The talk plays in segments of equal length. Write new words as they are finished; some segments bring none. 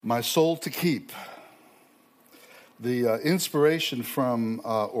My soul to keep. The inspiration from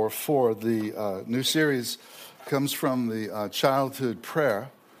or for the new series comes from the childhood prayer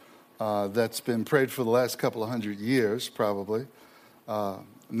that's been prayed for the last couple of hundred years, probably. Now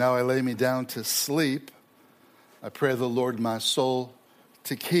I lay me down to sleep. I pray the Lord my soul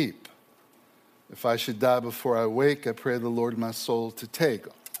to keep. If I should die before I wake, I pray the Lord my soul to take.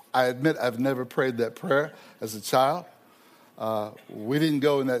 I admit I've never prayed that prayer as a child. We didn't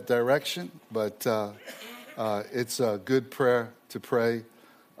go in that direction, but it's a good prayer to pray,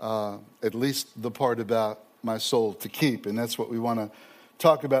 at least the part about my soul to keep. And that's what we want to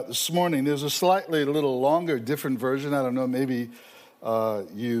talk about this morning. There's a slightly a little longer, different version. I don't know, maybe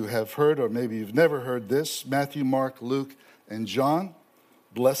you have heard or maybe you've never heard this. Matthew, Mark, Luke, and John.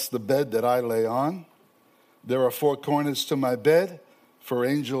 Bless the bed that I lay on. There are 4 corners to my bed, 4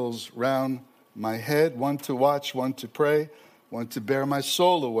 angels round my head, 1 to watch, 1 to pray, 1 to bear my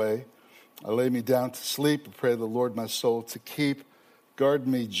soul away. I lay me down to sleep. I pray the Lord my soul to keep. Guard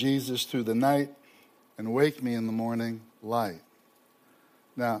me, Jesus, through the night, and wake me in the morning light.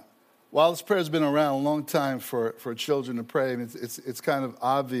 Now, while this prayer has been around a long time for children to pray, and it's kind of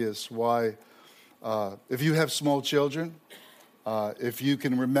obvious why, if you have small children, if you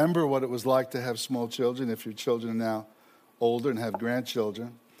can remember what it was like to have small children, if your children are now older and have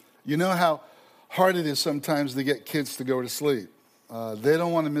grandchildren, you know how hard it is sometimes to get kids to go to sleep. They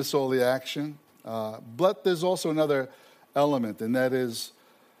don't want to miss all the action. But there's also another element, and that is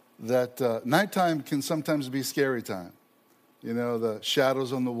that nighttime can sometimes be scary time. You know, the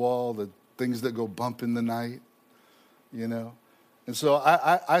shadows on the wall, the things that go bump in the night, you know. And so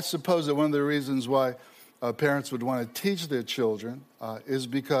I suppose that one of the reasons why parents would want to teach their children is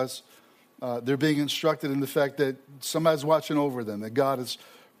because they're being instructed in the fact that somebody's watching over them, that God is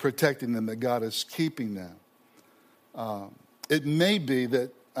protecting them, that God is keeping them. It may be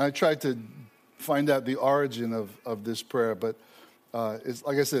that I tried to find out the origin of this prayer, but it's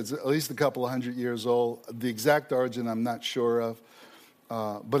like I said, it's at least a couple of hundred years old. The exact origin I'm not sure of,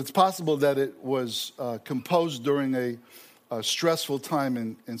 but it's possible that it was composed during a stressful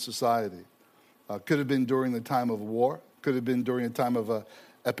time in society. Could have been during the time of war, could have been during a time of an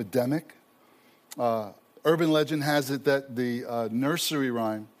epidemic. Urban legend has it that the nursery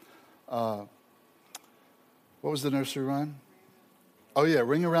rhyme, what was the nursery rhyme? Oh yeah,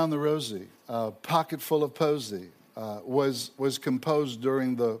 Ring Around the Rosie, Pocket Full of Posy, was composed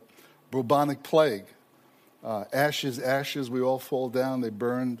during the bubonic plague. Ashes, ashes, we all fall down. They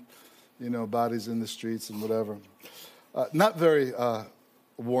burned, bodies in the streets and whatever. Not very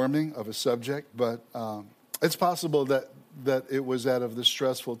warming of a subject, but it's possible that it was out of the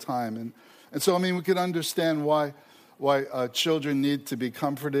stressful time. And so, we can understand why children need to be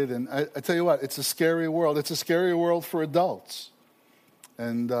comforted. And I tell you what, it's a scary world. It's a scary world for adults.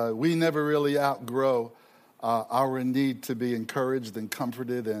 And we never really outgrow our need to be encouraged and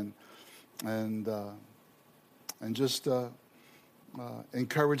comforted and just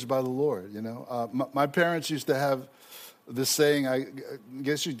encouraged by the Lord, My parents used to have this saying, I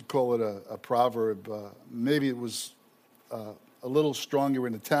guess you'd call it a proverb. Maybe it was a little stronger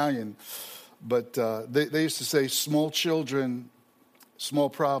in Italian, but they used to say, small children,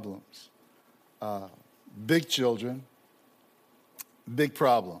 small problems. Big children, big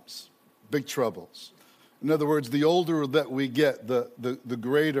problems, big troubles. In other words, the older that we get, the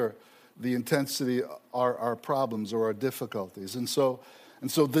greater the intensity are our problems or our difficulties. And so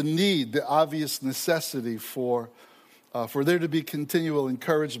the need, the obvious necessity for there to be continual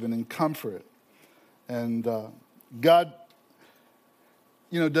encouragement and comfort. And God,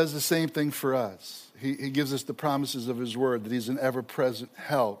 does the same thing for us. He gives us the promises of His Word that He's an ever-present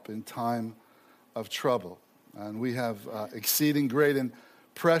help in time of trouble. And we have exceeding great and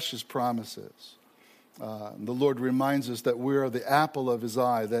precious promises. The Lord reminds us that we are the apple of His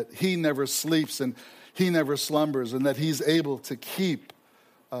eye, that He never sleeps and He never slumbers, and that He's able to keep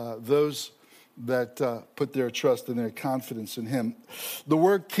those that put their trust and their confidence in Him. The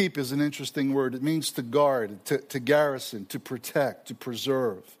word keep is an interesting word. It means to guard, to garrison, to protect, to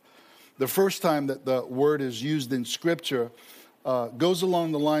preserve. The first time that the word is used in Scripture goes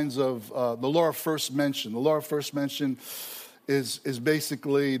along the lines of the law of first mention. The law of first mention is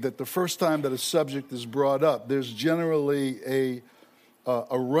basically that the first time that a subject is brought up, there's generally a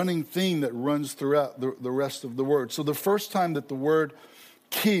running theme that runs throughout the rest of the word. So the first time that the word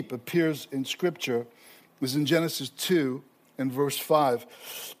keep appears in Scripture is in Genesis 2 and verse 5.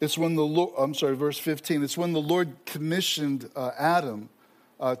 It's when verse 15. It's when the Lord commissioned Adam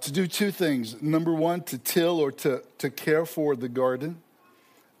to do 2 things. Number 1, to till or to care for the garden.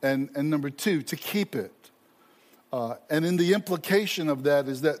 And number 2, to keep it. And in the implication of that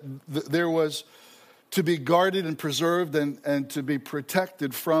is that there was to be guarded and preserved and to be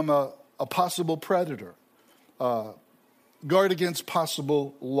protected from a possible predator. Guard against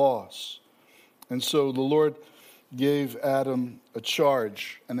possible loss. And so the Lord gave Adam a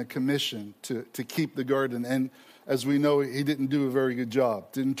charge and a commission to keep the garden. And as we know, he didn't do a very good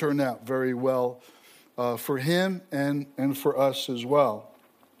job. Didn't turn out very well for him and for us as well.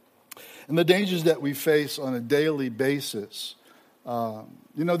 And the dangers that we face on a daily basis,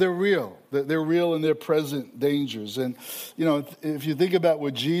 they're real. They're real and they're present dangers. And, if you think about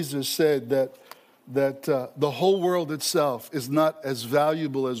what Jesus said, that the whole world itself is not as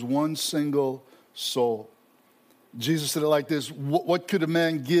valuable as one single soul. Jesus said it like this: what could a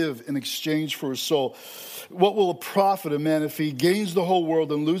man give in exchange for his soul? What will it profit a man if he gains the whole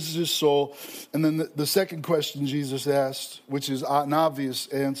world and loses his soul? And then the second question Jesus asked, which is an obvious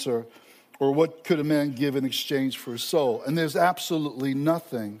answer, or what could a man give in exchange for his soul? And there's absolutely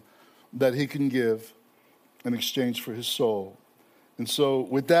nothing that he can give in exchange for his soul. And so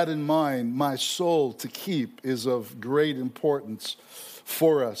with that in mind, my soul to keep is of great importance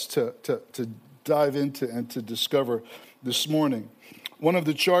for us to dive into and to discover this morning. One of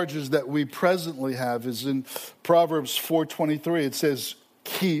the charges that we presently have is in Proverbs 4:23. It says,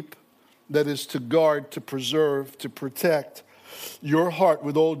 keep, that is to guard, to preserve, to protect your heart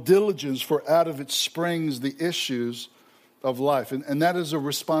with all diligence, for out of it springs the issues of life. And that is a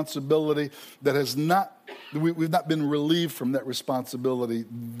responsibility that we've not been relieved from that responsibility.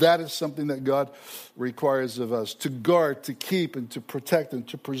 That is something that God requires of us, to guard, to keep, and to protect, and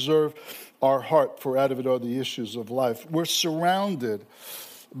to preserve our heart, for out of it are the issues of life. We're surrounded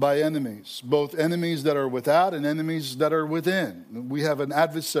by enemies, both enemies that are without and enemies that are within. We have an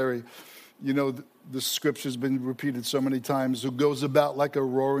adversary, the scripture's been repeated so many times, who goes about like a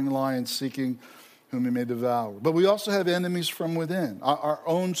roaring lion seeking whom he may devour. But we also have enemies from within, our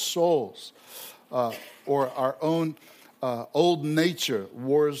own souls, or our own old nature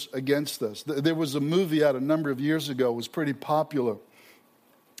wars against us. There was a movie out a number of years ago, it was pretty popular.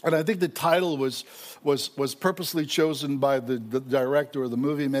 And I think the title was purposely chosen by the director or the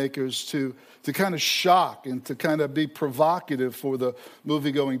movie makers to kind of shock and to kind of be provocative for the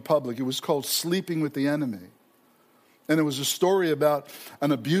movie-going public. It was called Sleeping with the Enemy. And it was a story about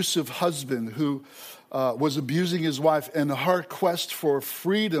an abusive husband who was abusing his wife, and her quest for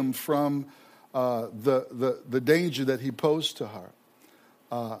freedom from the danger that he posed to her.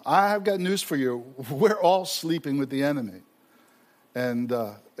 I have got news for you. We're all sleeping with the enemy. And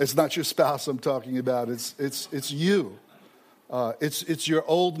it's not your spouse I'm talking about. It's you. It's your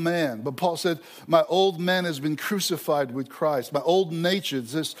old man. But Paul said, my old man has been crucified with Christ. My old nature,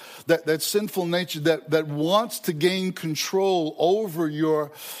 that sinful nature that wants to gain control over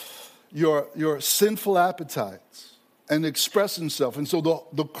your sinful appetites and express himself. And so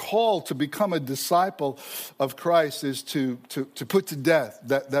the call to become a disciple of Christ is to put to death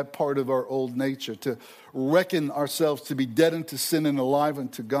that part of our old nature, to reckon ourselves to be dead unto sin and alive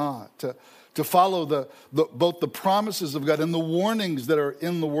unto God, to follow both the promises of God and the warnings that are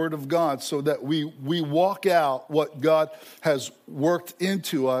in the Word of God, so that we walk out what God has worked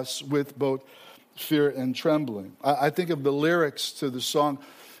into us with both fear and trembling. I think of the lyrics to the song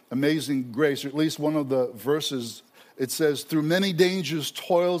Amazing Grace, or at least one of the verses. It says, through many dangers,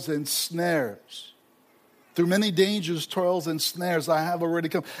 toils, and snares. Through many dangers, toils, and snares, I have already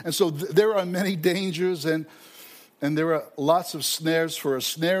come. And so there are many dangers and there are lots of snares for us.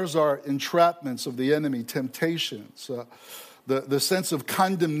 Snares are entrapments of the enemy, temptations, the sense of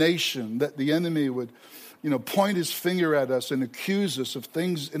condemnation that the enemy would point his finger at us and accuse us of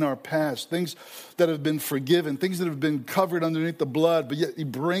things in our past, things that have been forgiven, things that have been covered underneath the blood, but yet he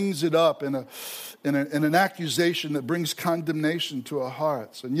brings it up in an accusation that brings condemnation to our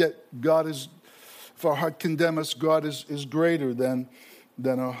hearts. And yet God is, if our heart condemn us, God is greater than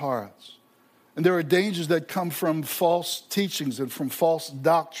our hearts. And there are dangers that come from false teachings and from false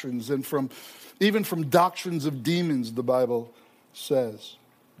doctrines and even from doctrines of demons, the Bible says.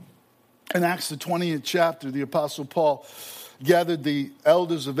 In Acts the 20th chapter, the Apostle Paul gathered the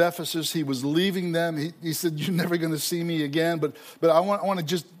elders of Ephesus. He was leaving them. He said, "You're never going to see me again, but I want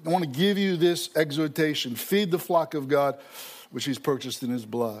to give you this exhortation: feed the flock of God, which He's purchased in His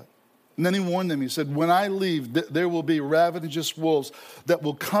blood." And then he warned them. He said, "When I leave, there will be ravenous wolves that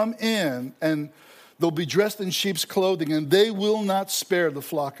will come in, and they'll be dressed in sheep's clothing, and they will not spare the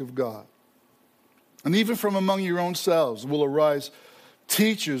flock of God. And even from among your own selves will arise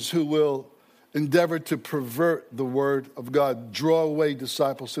teachers who will endeavor to pervert the word of God, draw away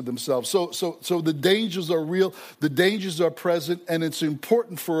disciples to themselves." So the dangers are real, the dangers are present, and it's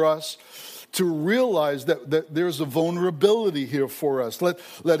important for us to realize that there's a vulnerability here for us.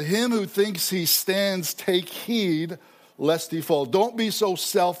 Let him who thinks he stands take heed lest he fall. Don't be so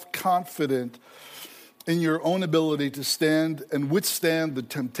self-confident in your own ability to stand and withstand the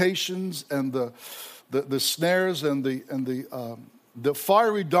temptations and the snares and the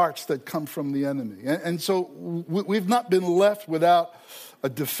fiery darts that come from the enemy. And so we've not been left without a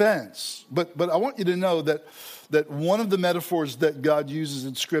defense. But I want you to know that one of the metaphors that God uses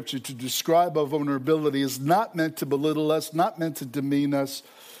in Scripture to describe our vulnerability is not meant to belittle us, not meant to demean us,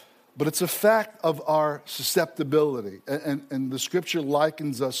 but it's a fact of our susceptibility. And the Scripture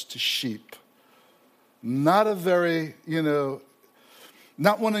likens us to sheep. Not a very,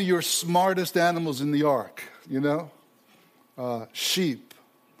 not one of your smartest animals in the ark, sheep.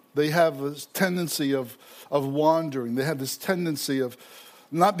 They have this tendency of wandering. They have this tendency of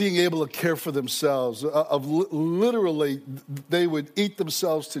not being able to care for themselves, literally they would eat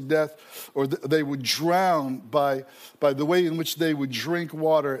themselves to death, or they would drown by the way in which they would drink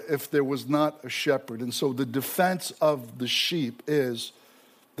water if there was not a shepherd. And so the defense of the sheep is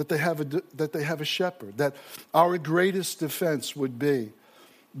that they have a shepherd. That our greatest defense would be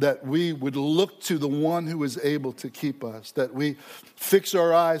that we would look to the one who is able to keep us, that we fix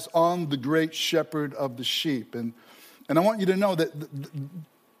our eyes on the great shepherd of the sheep. And I want you to know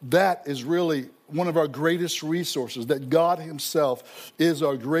that is really one of our greatest resources, that God himself is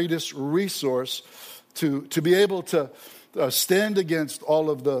our greatest resource to be able to stand against all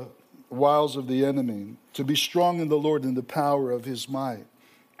of the wiles of the enemy, to be strong in the Lord in the power of his might.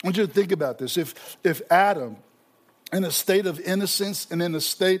 I want you to think about this. If Adam, in a state of innocence and in a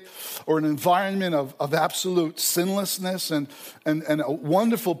state or an environment of absolute sinlessness and a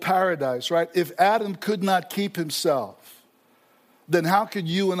wonderful paradise, right? If Adam could not keep himself, then how could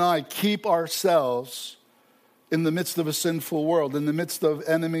you and I keep ourselves in the midst of a sinful world, in the midst of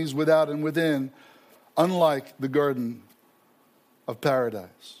enemies without and within, unlike the Garden of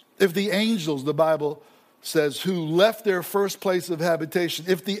Paradise? If the angels, the Bible says, who left their first place of habitation,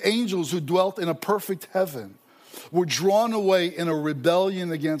 if the angels who dwelt in a perfect heaven were drawn away in a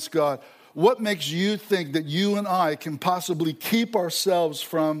rebellion against God, what makes you think that you and I can possibly keep ourselves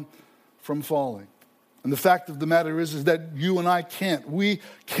from falling? And the fact of the matter is that you and I can't. We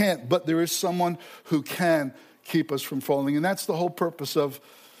can't, but there is someone who can keep us from falling. And that's the whole purpose of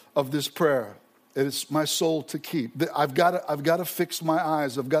this prayer. It is my soul to keep. I've got to fix my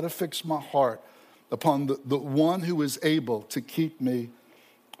eyes. I've got to fix my heart upon the one who is able to keep me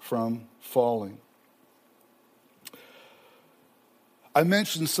from falling. I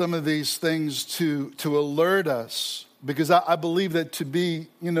mentioned some of these things to alert us, because I believe that to be,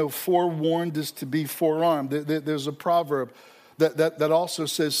 forewarned is to be forearmed. There's a proverb that also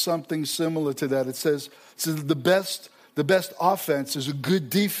says something similar to that. It says the best offense is a good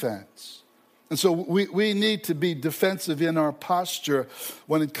defense. And so we need to be defensive in our posture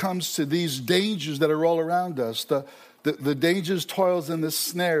when it comes to these dangers that are all around us, the dangers, toils, and the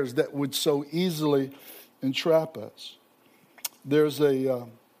snares that would so easily entrap us. There's an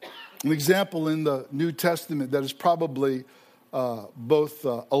example in the New Testament that is probably both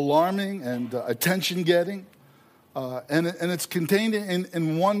alarming and attention-getting, and it's contained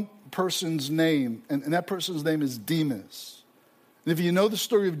in one person's name, and that person's name is Demas. And if you know the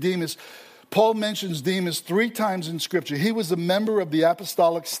story of Demas, Paul mentions Demas 3 times in Scripture. He was a member of the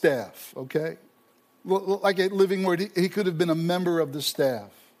apostolic staff, okay? Like a living word, he could have been a member of the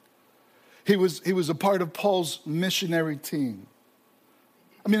staff. He was a part of Paul's missionary team.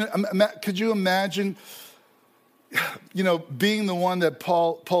 I mean, could you imagine, being the one that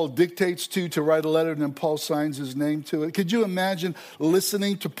Paul dictates to write a letter, and then Paul signs his name to it? Could you imagine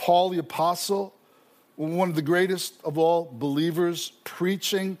listening to Paul the apostle, one of the greatest of all believers,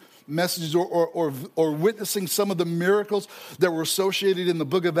 preaching messages or witnessing some of the miracles that were associated in the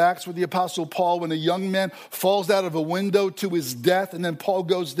book of Acts with the apostle Paul, when a young man falls out of a window to his death, and then Paul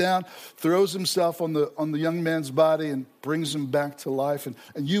goes down, throws himself on the young man's body and brings him back to life, and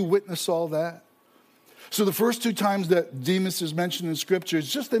you witness all that? So the first 2 times that Demas is mentioned in Scripture,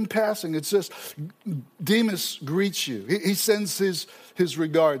 it's just in passing. It's just Demas greets you. He sends his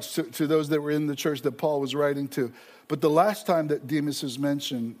regards to those that were in the church that Paul was writing to. But the last time that Demas is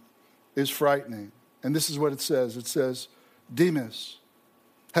mentioned is frightening. And this is what it says. It says, Demas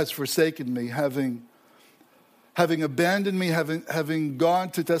has forsaken me, having abandoned me, having gone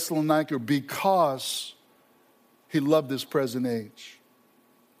to Thessalonica because he loved this present age.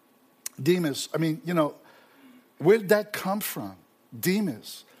 Demas, where did that come from?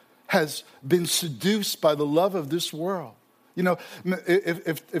 Demas has been seduced by the love of this world. You know,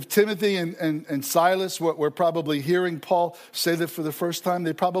 if Timothy and Silas were probably hearing Paul say that for the first time,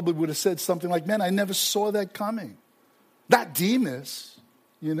 they probably would have said something like, man, I never saw that coming. Not Demas,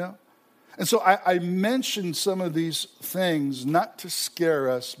 you know. And so I mentioned some of these things not to scare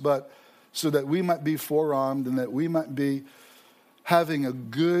us, but so that we might be forearmed and that we might be having a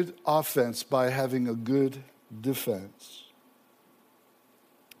good offense by having a good defense.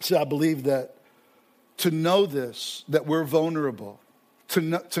 See, I believe that to know this, that we're vulnerable,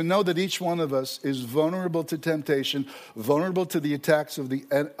 to know that each one of us is vulnerable to temptation, vulnerable to the attacks of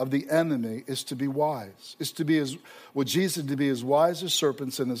the enemy, is to be wise. Is to be what Jesus said, to be as wise as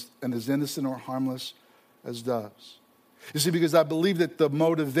serpents and as innocent or harmless as doves. You see, because I believe that the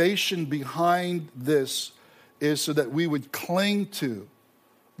motivation behind this is so that we would cling to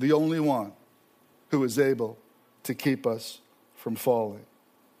the only one who is able to keep us from falling.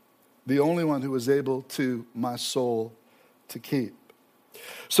 The only one who is able to my soul to keep.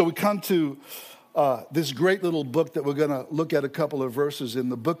 So we come to this great little book that we're going to look at a couple of verses in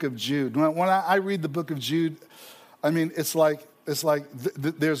the book of Jude. When I read the book of Jude, I mean, it's like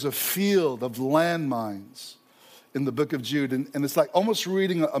there's a field of landmines in the book of Jude. And it's like almost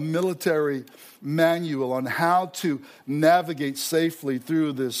reading a military manual on how to navigate safely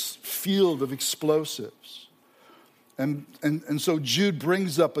through this field of explosives. And so Jude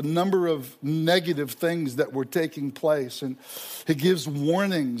brings up a number of negative things that were taking place. And he gives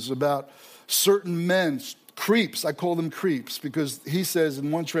warnings about certain men, creeps. I call them creeps because he says in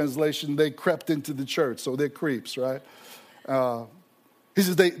one translation, they crept into the church. So they're creeps, right? He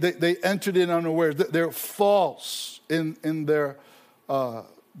says they entered in unaware. They're false in their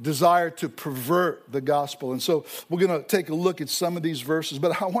desire to pervert the gospel. And so we're going to take a look at some of these verses.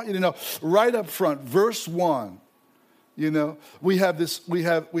 But I want you to know right up front, verse 1, you know, we have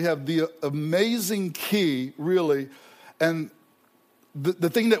the amazing key, really, and the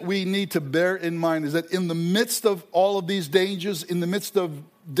thing that we need to bear in mind is that in the midst of all of these dangers, in the midst of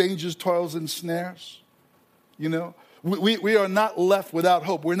dangers, toils, and snares, you know, we are not left without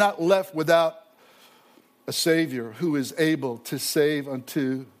hope. We're not left without a Savior who is able to save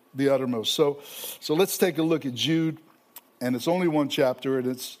unto the uttermost. So let's take a look at Jude, and it's only one chapter, and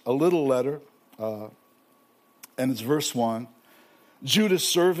it's a little letter, and it's verse 1. Jude, a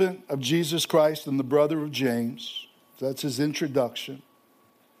servant of Jesus Christ and the brother of James. That's his introduction.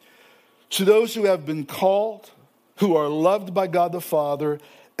 To those who have been called, who are loved by God the Father,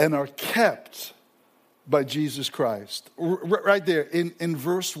 and are kept by Jesus Christ. Right there in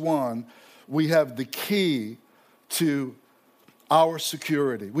verse 1, we have the key to our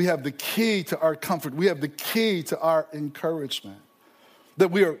security. We have the key to our comfort. We have the key to our encouragement. That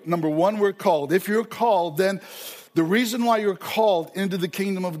we are, number one, we're called. If you're called, then the reason why you're called into the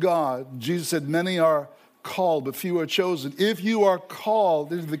kingdom of God, Jesus said, many are called, but few are chosen. If you are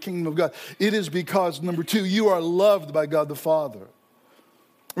called into the kingdom of God, it is because, number two, you are loved by God the Father.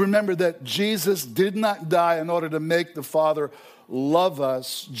 Remember that Jesus did not die in order to make the Father love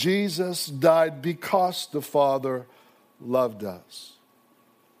us. Jesus died because the Father loved us.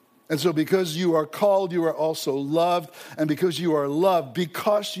 And so because you are called, you are also loved. And because you are loved,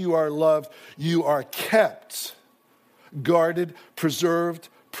 you are kept, guarded, preserved,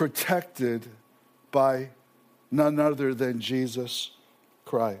 protected by none other than Jesus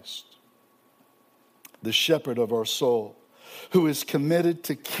Christ, the shepherd of our soul, who is committed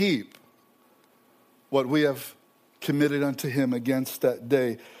to keep what we have committed unto him against that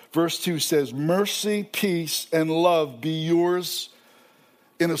day. Verse 2 says, mercy, peace, and love be yours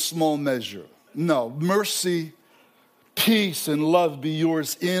in a small measure. No, mercy, peace, and love be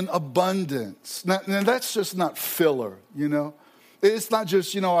yours in abundance. Now that's just not filler, you know. It's not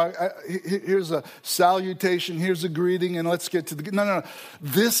just, you know, here's a salutation, here's a greeting, and let's get to the... No.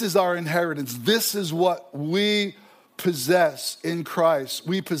 This is our inheritance. This is what we possess in Christ.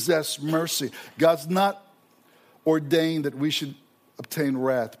 We possess mercy. God's not ordained that we should obtain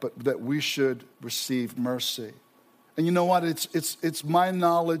wrath, but that we should receive mercy. And you know what? It's my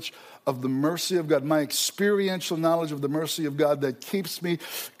knowledge of the mercy of God, my experiential knowledge of the mercy of God that keeps me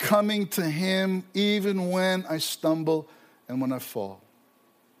coming to him even when I stumble and when I fall.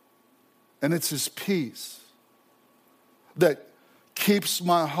 And it's his peace that keeps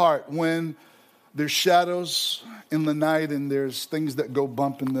my heart when there's shadows in the night and there's things that go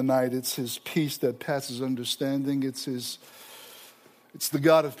bump in the night. It's his peace that passes understanding. It's the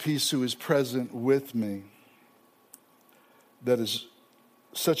God of peace who is present with me. That is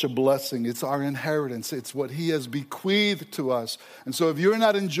such a blessing. It's our inheritance. It's what he has bequeathed to us. And so if you're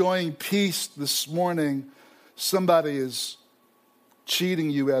not enjoying peace this morning, somebody is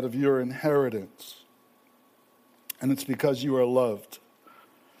cheating you out of your inheritance. and it's because you are loved.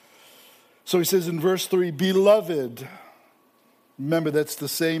 So he says in verse 3, beloved. Remember, that's the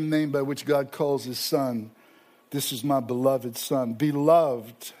same name by which God calls his son. This is my beloved son.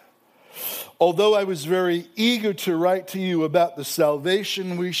 Beloved, although I was very eager to write to you about the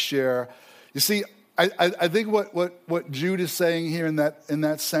salvation we share. You see, I think what Jude is saying here in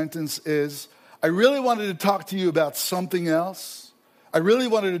that sentence is, I really wanted to talk to you about something else. I really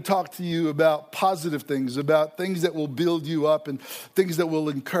wanted to talk to you about positive things, about things that will build you up and things that will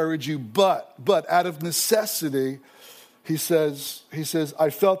encourage you. But out of necessity, he says, I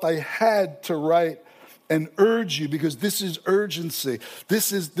felt I had to write and urge you because this is urgency.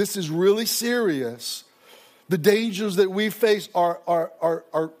 This is really serious. The dangers that we face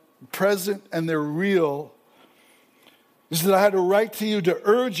are present and they're real. He said, I had to write to you to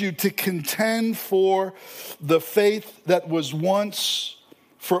urge you to contend for the faith that was once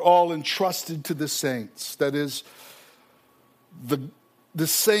for all entrusted to the saints. That is, the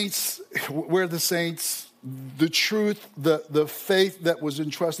saints, we're the saints, the truth, the faith that was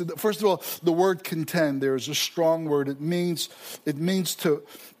entrusted. First of all, the word contend, there is a strong word. It means to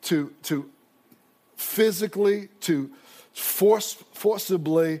physically, to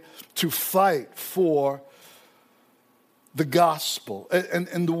forcibly, to fight for the gospel.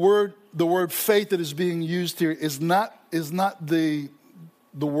 And the word faith that is being used here is not the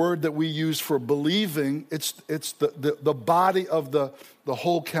word that we use for believing. It's the body of the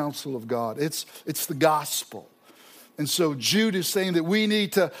whole counsel of God. It's the gospel. And so Jude is saying that we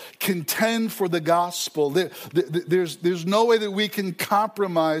need to contend for the gospel. There's no way that we can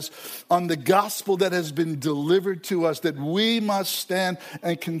compromise on the gospel that has been delivered to us, that we must stand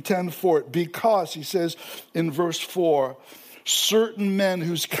and contend for it. Because, he says in verse 4, certain men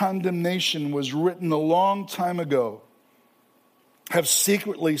whose condemnation was written a long time ago have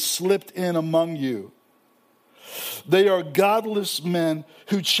secretly slipped in among you. They are godless men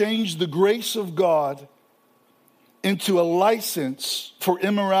who change the grace of God into a license for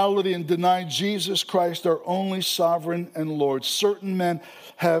immorality and deny Jesus Christ, our only sovereign and Lord. Certain men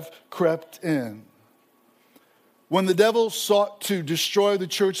have crept in. When the devil sought to destroy the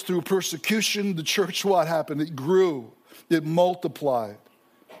church through persecution, the church, what happened? It grew, it multiplied.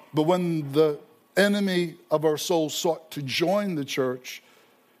 But when the enemy of our souls sought to join the church,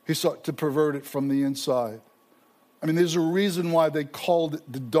 he sought to pervert it from the inside. I mean, there's a reason why they called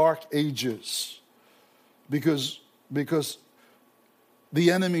it the Dark Ages. Because the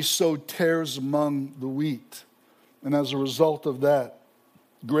enemy sowed tares among the wheat. And as a result of that,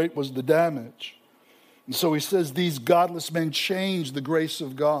 great was the damage. And so he says these godless men changed the grace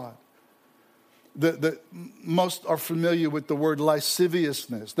of God. Most are familiar with the word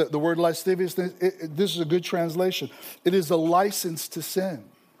lasciviousness. The word lasciviousness, this is a good translation. It is a license to sin.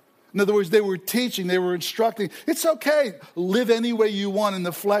 In other words, they were teaching, they were instructing. It's okay, live any way you want in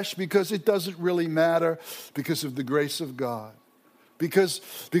the flesh because it doesn't really matter because of the grace of God. Because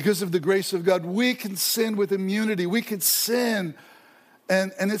of the grace of God, we can sin with immunity. We can sin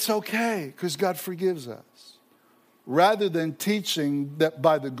and it's okay because God forgives us. Rather than teaching that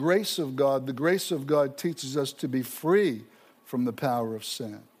by the grace of God teaches us to be free from the power of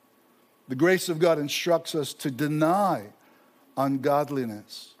sin. The grace of God instructs us to deny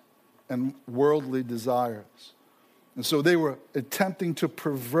ungodliness and worldly desires. And so they were attempting to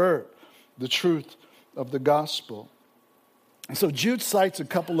pervert the truth of the gospel. And so Jude cites a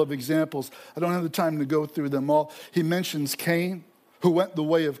couple of examples. I don't have the time to go through them all. He mentions Cain, who went the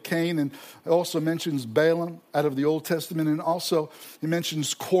way of Cain, and also mentions Balaam out of the Old Testament, and also he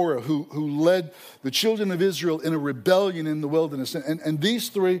mentions Korah, who led the children of Israel in a rebellion in the wilderness. And these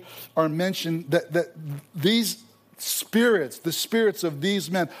three are mentioned, that these spirits, the spirits of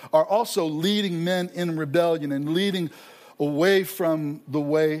these men, are also leading men in rebellion and leading away from the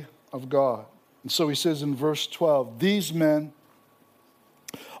way of God. And so he says in verse 12, these men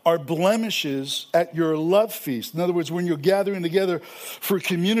are blemishes at your love feast. In other words, when you're gathering together for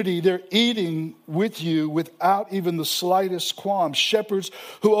community, they're eating with you without even the slightest qualm. Shepherds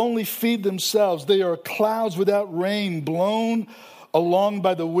who only feed themselves. They are clouds without rain, blown along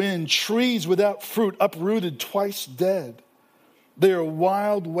by the wind, trees without fruit, uprooted, twice dead. They are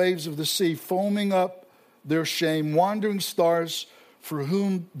wild waves of the sea, foaming up their shame, wandering stars for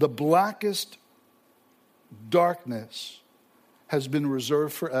whom the blackest darkness has been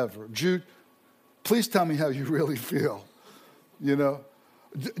reserved forever. Jude, please tell me how you really feel. You know,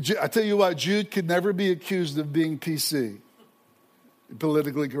 I tell you what, Jude could never be accused of being PC,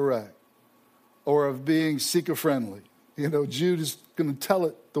 politically correct, or of being seeker-friendly. You know, Jude is going to tell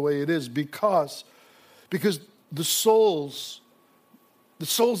it the way it is because the souls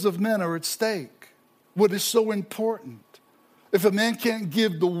of men are at stake. what is so important. If a man can't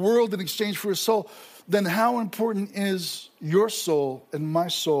give the world in exchange for his soul, then how important is your soul and my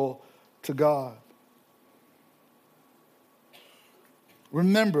soul to God?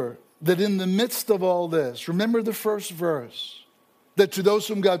 Remember that in the midst of all this, remember the first verse, that to those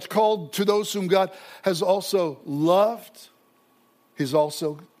whom God's called, to those whom God has also loved, he's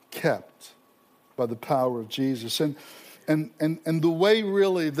also kept by the power of Jesus. And the way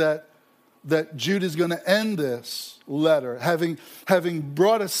really that Jude is going to end this letter, having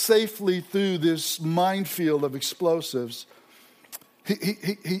brought us safely through this minefield of explosives,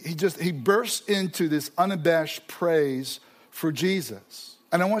 he bursts into this unabashed praise for Jesus.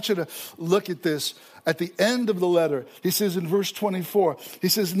 And I want you to look at this at the end of the letter. He says in verse 24, he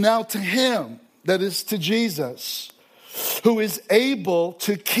says, now to him, that is to Jesus, who is able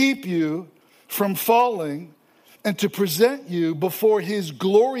to keep you from falling and to present you before his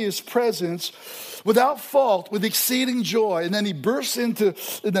glorious presence without fault, with exceeding joy. And then he bursts into,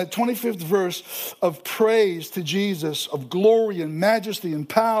 in that 25th verse, of praise to Jesus, of glory and majesty and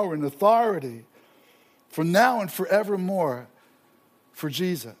power and authority, for now and forevermore, for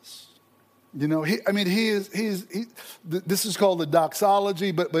Jesus. You know, this is called the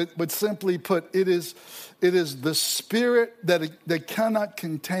doxology, but simply put, it is the spirit that cannot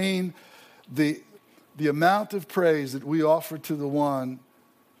contain the amount of praise that we offer to the one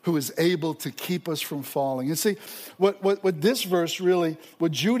who is able to keep us from falling. And see, what this verse really,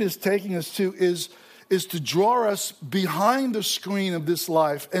 what Jude is taking us to is to draw us behind the screen of this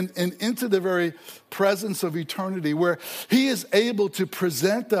life and into the very presence of eternity, where he is able to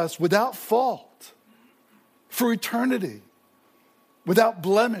present us without fault for eternity, without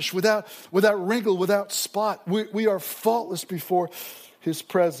blemish, without wrinkle, without spot. We are faultless before his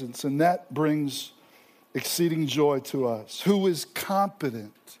presence, and that brings exceeding joy to us. Who is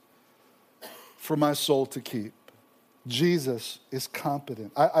competent for my soul to keep? Jesus is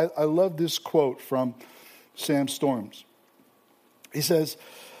competent. I love this quote from Sam Storms. He says,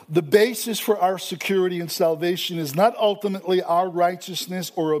 the basis for our security and salvation is not ultimately our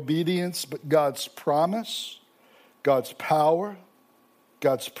righteousness or obedience, but God's promise, God's power,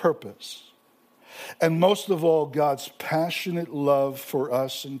 God's purpose, and most of all, God's passionate love for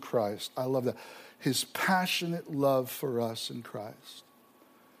us in Christ. I love that. His passionate love for us in Christ.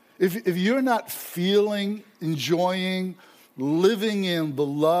 If you're not feeling, enjoying, living in the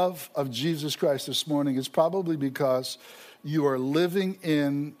love of Jesus Christ this morning, it's probably because you are living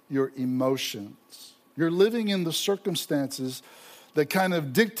in your emotions. You're living in the circumstances that kind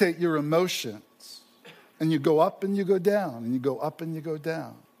of dictate your emotions. And you go up and you go down, and you go up and you go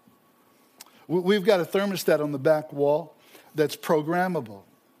down. We've got a thermostat on the back wall that's programmable.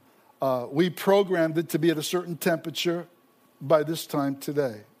 We programmed it to be at a certain temperature by this time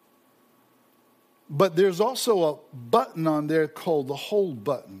today. But there's also a button on there called the hold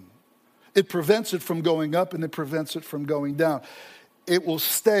button. It prevents it from going up and it prevents it from going down. It will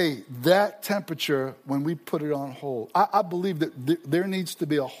stay that temperature when we put it on hold. I believe that there needs to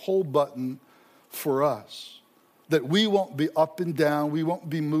be a hold button for us, that we won't be up and down, we won't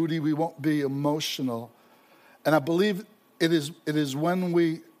be moody, we won't be emotional. And I believe it is when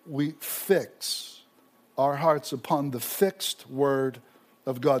we fix our hearts upon the fixed word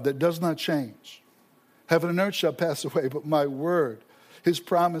of God that does not change. Heaven and earth shall pass away, but my word, his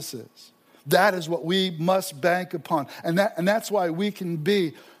promises, that is what we must bank upon. And that's why we can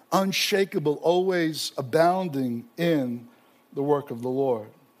be unshakable, always abounding in the work of the Lord.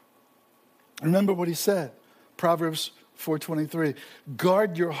 Remember what he said, Proverbs 4:23,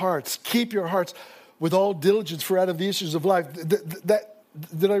 guard your hearts, keep your hearts with all diligence, for out of the issues of life.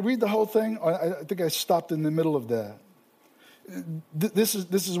 Did I read the whole thing? I think I stopped in the middle of that. This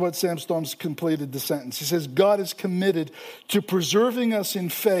is what Sam Storms completed the sentence. He says, God is committed to preserving us in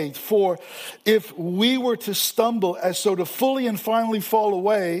faith, for if we were to stumble as so to fully and finally fall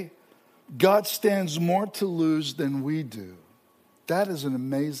away, God stands more to lose than we do. That is an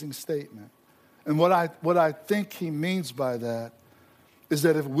amazing statement. And what I think he means by that is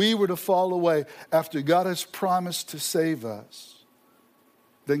that if we were to fall away after God has promised to save us,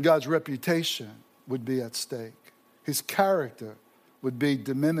 then God's reputation would be at stake. His character would be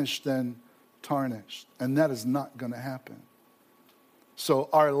diminished and tarnished. And that is not going to happen. So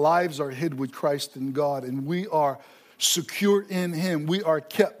our lives are hid with Christ in God, and we are secure in him. We are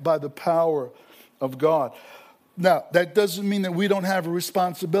kept by the power of God. Now, that doesn't mean that we don't have a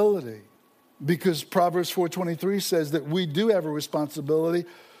responsibility, because Proverbs 4:23 says that we do have a responsibility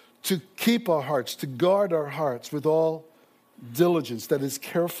to keep our hearts, to guard our hearts with all diligence, that is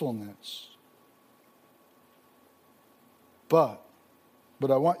carefulness. But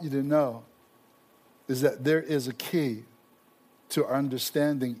what I want you to know is that there is a key to our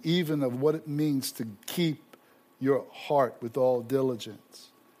understanding even of what it means to keep your heart with all diligence.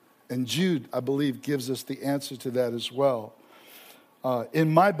 And Jude, I believe, gives us the answer to that as well.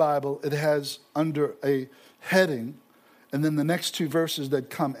 In my Bible, it has under a heading, and then the next two verses that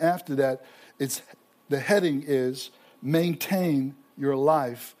come after that, the heading is maintain your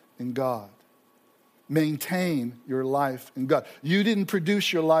life in God. Maintain your life in God. You didn't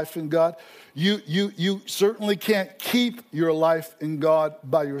produce your life in God. You certainly can't keep your life in God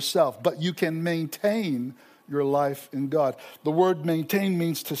by yourself, but you can maintain your life in God. The word maintain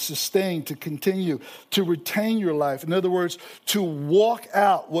means to sustain, to continue, to retain your life. In other words, to walk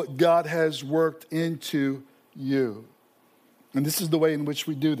out what God has worked into you. And this is the way in which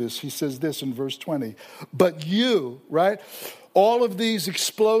we do this. He says this in verse 20. But you, right? All of these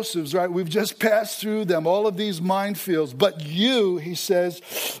explosives, right? We've just passed through them, all of these minefields. But you, he says,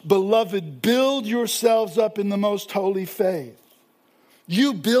 beloved, build yourselves up in the most holy faith.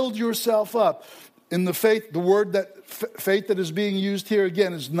 You build yourself up in the faith. The word that faith that is being used here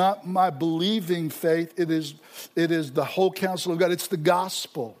again is not my believing faith. It is the whole counsel of God. It's the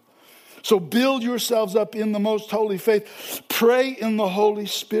gospel. So build yourselves up in the most holy faith. Pray in the Holy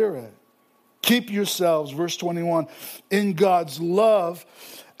Spirit. Keep yourselves, verse 21, in God's love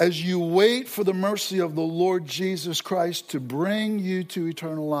as you wait for the mercy of the Lord Jesus Christ to bring you to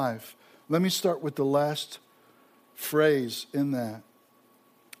eternal life. Let me start with the last phrase in that.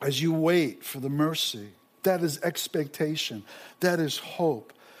 As you wait for the mercy, that is expectation. That is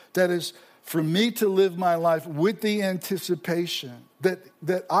hope. That is for me to live my life with the anticipation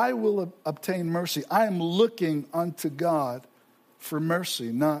that I will obtain mercy. I am looking unto God for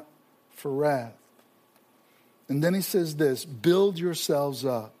mercy, not for wrath. And then he says this, build yourselves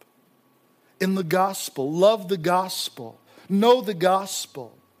up in the gospel, love the gospel, know the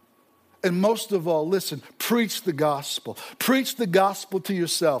gospel. And most of all, listen, preach the gospel. Preach the gospel to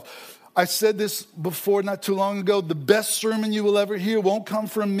yourself. I said this before not too long ago. The best sermon you will ever hear won't come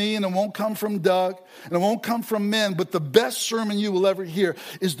from me, and it won't come from Doug, and it won't come from men. But the best sermon you will ever hear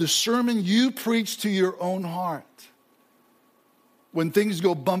is the sermon you preach to your own heart. When things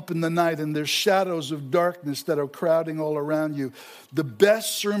go bump in the night and there's shadows of darkness that are crowding all around you, the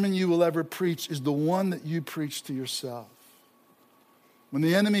best sermon you will ever preach is the one that you preach to yourself. When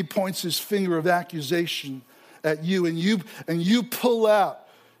the enemy points his finger of accusation at you and you pull out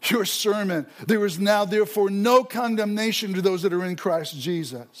your sermon, there is now therefore no condemnation to those that are in Christ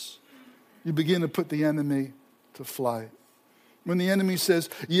Jesus. You begin to put the enemy to flight. When the enemy says,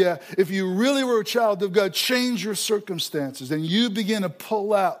 yeah, if you really were a child of God, change your circumstances. And you begin to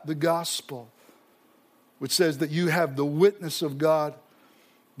pull out the gospel, which says that you have the witness of God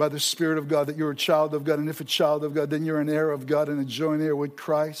by the Spirit of God, that you're a child of God. And if a child of God, then you're an heir of God and a joint heir with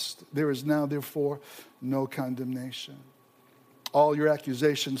Christ. There is now, therefore, no condemnation. All your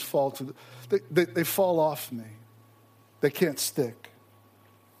accusations fall to they fall off me. They can't stick.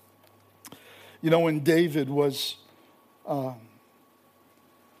 You know, when David was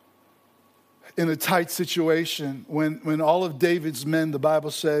in a tight situation, when all of David's men, the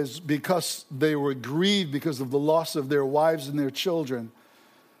Bible says, because they were grieved because of the loss of their wives and their children,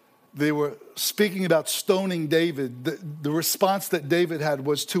 they were speaking about stoning David. The response that David had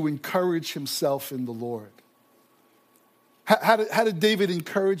was to encourage himself in the Lord. How did David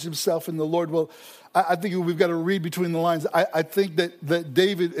encourage himself in the Lord? Well, I think we've got to read between the lines. I think that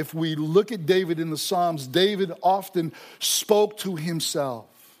David, if we look at David in the Psalms, David often spoke to himself.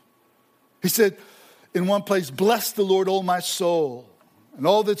 He said in one place, bless the Lord, O my soul, and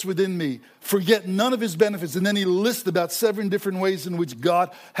all that's within me. Forget none of his benefits. And then he lists about 7 different ways in which God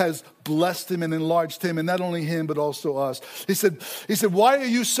has blessed him and enlarged him. And not only him, but also us. He said, why are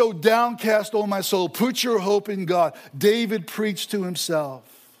you so downcast, O my soul? Put your hope in God. David preached to himself.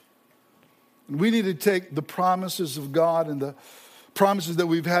 And we need to take the promises of God and the promises that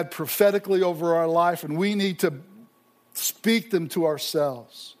we've had prophetically over our life, and we need to speak them to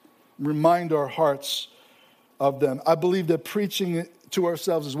ourselves. Remind our hearts of them. I believe that preaching to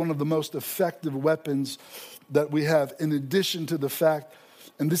ourselves is one of the most effective weapons that we have, in addition to the fact,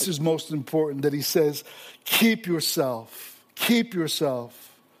 and this is most important, that he says, keep yourself.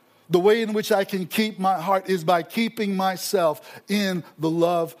 The way in which I can keep my heart is by keeping myself in the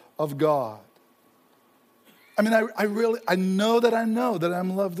love of God. I mean, I know that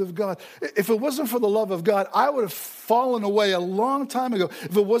I'm loved of God. If it wasn't for the love of God, I would have fallen away a long time ago.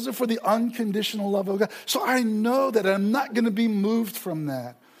 If it wasn't for the unconditional love of God. So I know that I'm not going to be moved from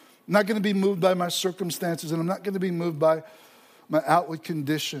that. I'm not going to be moved by my circumstances, and I'm not going to be moved by my outward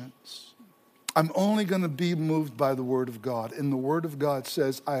conditions. I'm only going to be moved by the Word of God. And the Word of God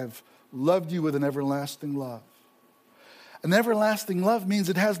says, I have loved you with an everlasting love. An everlasting love means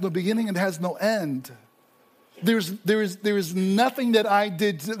it has no beginning and has no end. There is nothing that I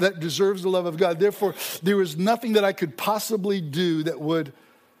did that deserves the love of God. Therefore, there is nothing that I could possibly do that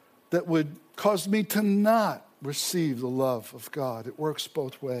would cause me to not receive the love of God. It works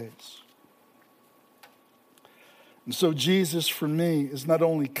both ways. And so Jesus, for me, is not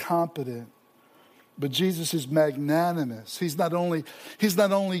only competent, but Jesus is magnanimous. He's not only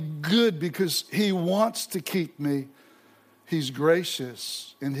good because he wants to keep me. He's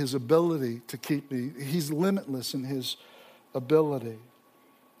gracious in his ability to keep me. He's limitless in his ability.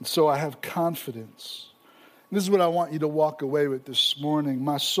 And so I have confidence. And this is what I want you to walk away with this morning.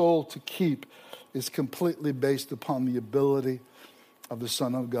 My soul to keep is completely based upon the ability of the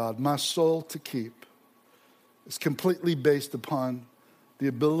Son of God. My soul to keep is completely based upon the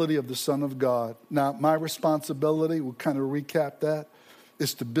ability of the Son of God. Now, my responsibility, we'll kind of recap that,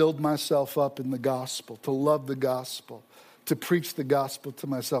 is to build myself up in the gospel, to love the gospel, to preach the gospel to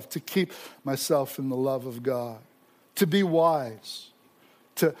myself, to keep myself in the love of God, to be wise,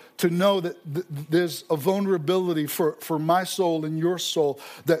 to know that there's a vulnerability for my soul and your soul,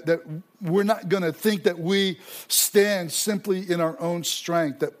 that we're not going to think that we stand simply in our own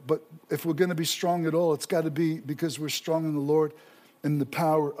strength, but if we're going to be strong at all, it's got to be because we're strong in the Lord and the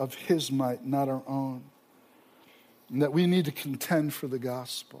power of his might, not our own. And that we need to contend for the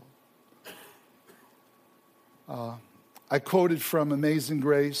gospel. I quoted from Amazing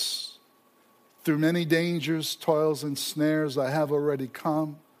Grace, through many dangers, toils, and snares I have already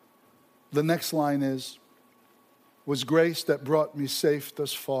come. The next line was grace that brought me safe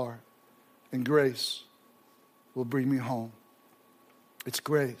thus far, and grace will bring me home. It's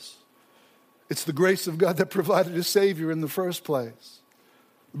grace. It's the grace of God that provided a Savior in the first place.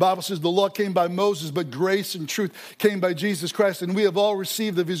 The Bible says the law came by Moses, but grace and truth came by Jesus Christ, and we have all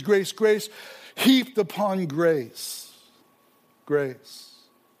received of his grace, grace heaped upon grace. Grace.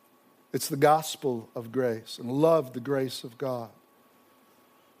 It's the gospel of grace, and love the grace of God.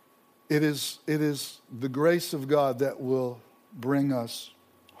 It is the grace of God that will bring us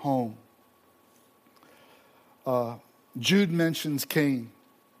home. Jude mentions Cain.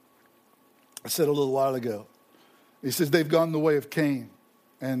 I said a little while ago. He says they've gone the way of Cain.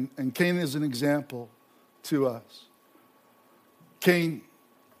 And Cain is an example to us. Cain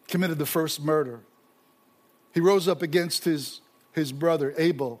committed the first murder. He rose up against his brother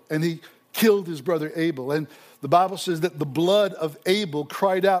Abel, and he killed his brother Abel. And the Bible says that the blood of Abel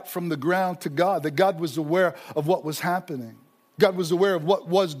cried out from the ground to God, that God was aware of what was happening. God was aware of what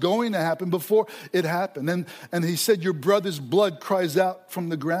was going to happen before it happened. And he said, your brother's blood cries out from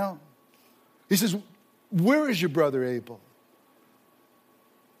the ground. He says, where is your brother Abel?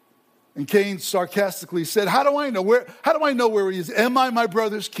 And Cain sarcastically said, how do I know where he is? Am I my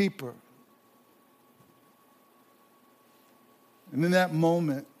brother's keeper? And in that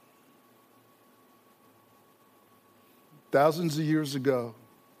moment, thousands of years ago,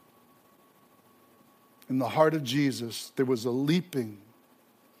 in the heart of Jesus, there was a leaping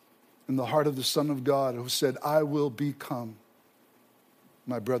in the heart of the Son of God who said, I will become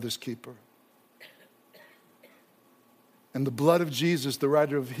my brother's keeper. And the blood of Jesus, the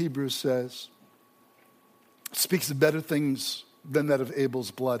writer of Hebrews says, speaks of better things than that of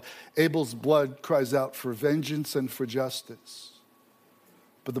Abel's blood. Abel's blood cries out for vengeance and for justice.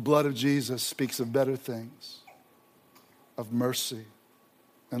 But the blood of Jesus speaks of better things, of mercy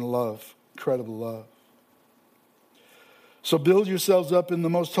and love, incredible love. So build yourselves up in the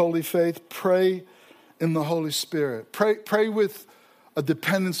most holy faith. Pray in the Holy Spirit. Pray with a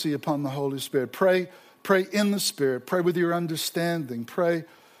dependency upon the Holy Spirit. Pray in the Spirit. Pray with your understanding. Pray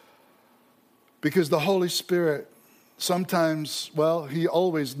because the Holy Spirit sometimes, he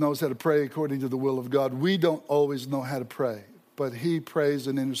always knows how to pray according to the will of God. We don't always know how to pray, but he prays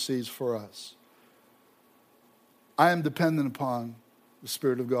and intercedes for us. I am dependent upon the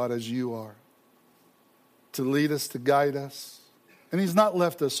Spirit of God as you are, to lead us, to guide us. And he's not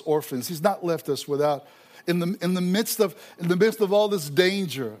left us orphans. He's not left us without, in the midst of all this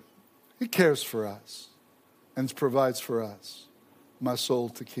danger, he cares for us and provides for us, my soul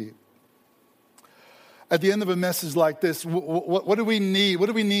to keep. At the end of a message like this, what do we need? What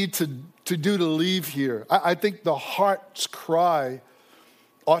do we need to do to leave here? I think the heart's cry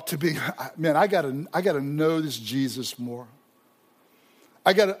ought to be, man, I gotta know this Jesus more.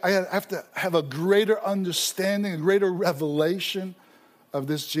 I have to have a greater understanding, a greater revelation of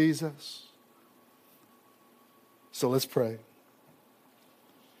this Jesus. So let's pray.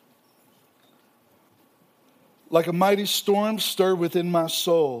 Like a mighty storm, stir within my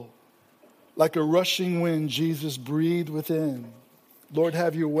soul. Like a rushing wind, Jesus, breathe within. Lord,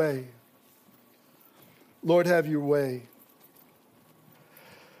 have your way. Lord, have your way.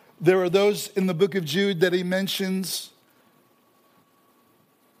 There are those in the book of Jude that he mentions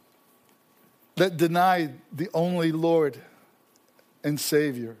that denied the only Lord and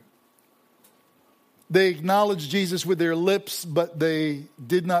Savior. They acknowledged Jesus with their lips, but they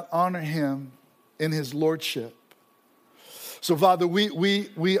did not honor him in his lordship. So, Father,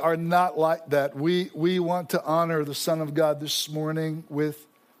 we are not like that. We want to honor the Son of God this morning with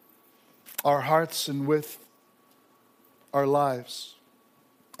our hearts and with our lives.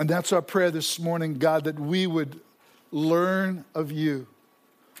 And that's our prayer this morning, God, that we would learn of you,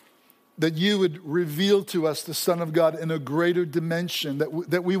 that you would reveal to us the Son of God in a greater dimension,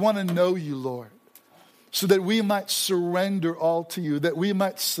 that we want to know you, Lord, so that we might surrender all to you, that we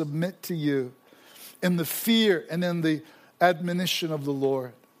might submit to you in the fear and in the admonition of the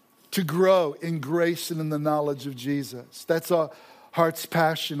Lord, to grow in grace and in the knowledge of Jesus. That's our heart's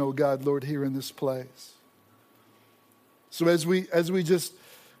passion, oh God, Lord, here in this place. So as we just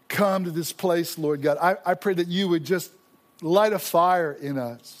come to this place, Lord God, I pray that you would just light a fire in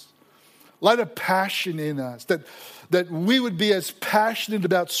us, light a passion in us, that we would be as passionate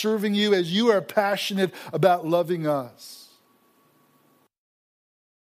about serving you as you are passionate about loving us.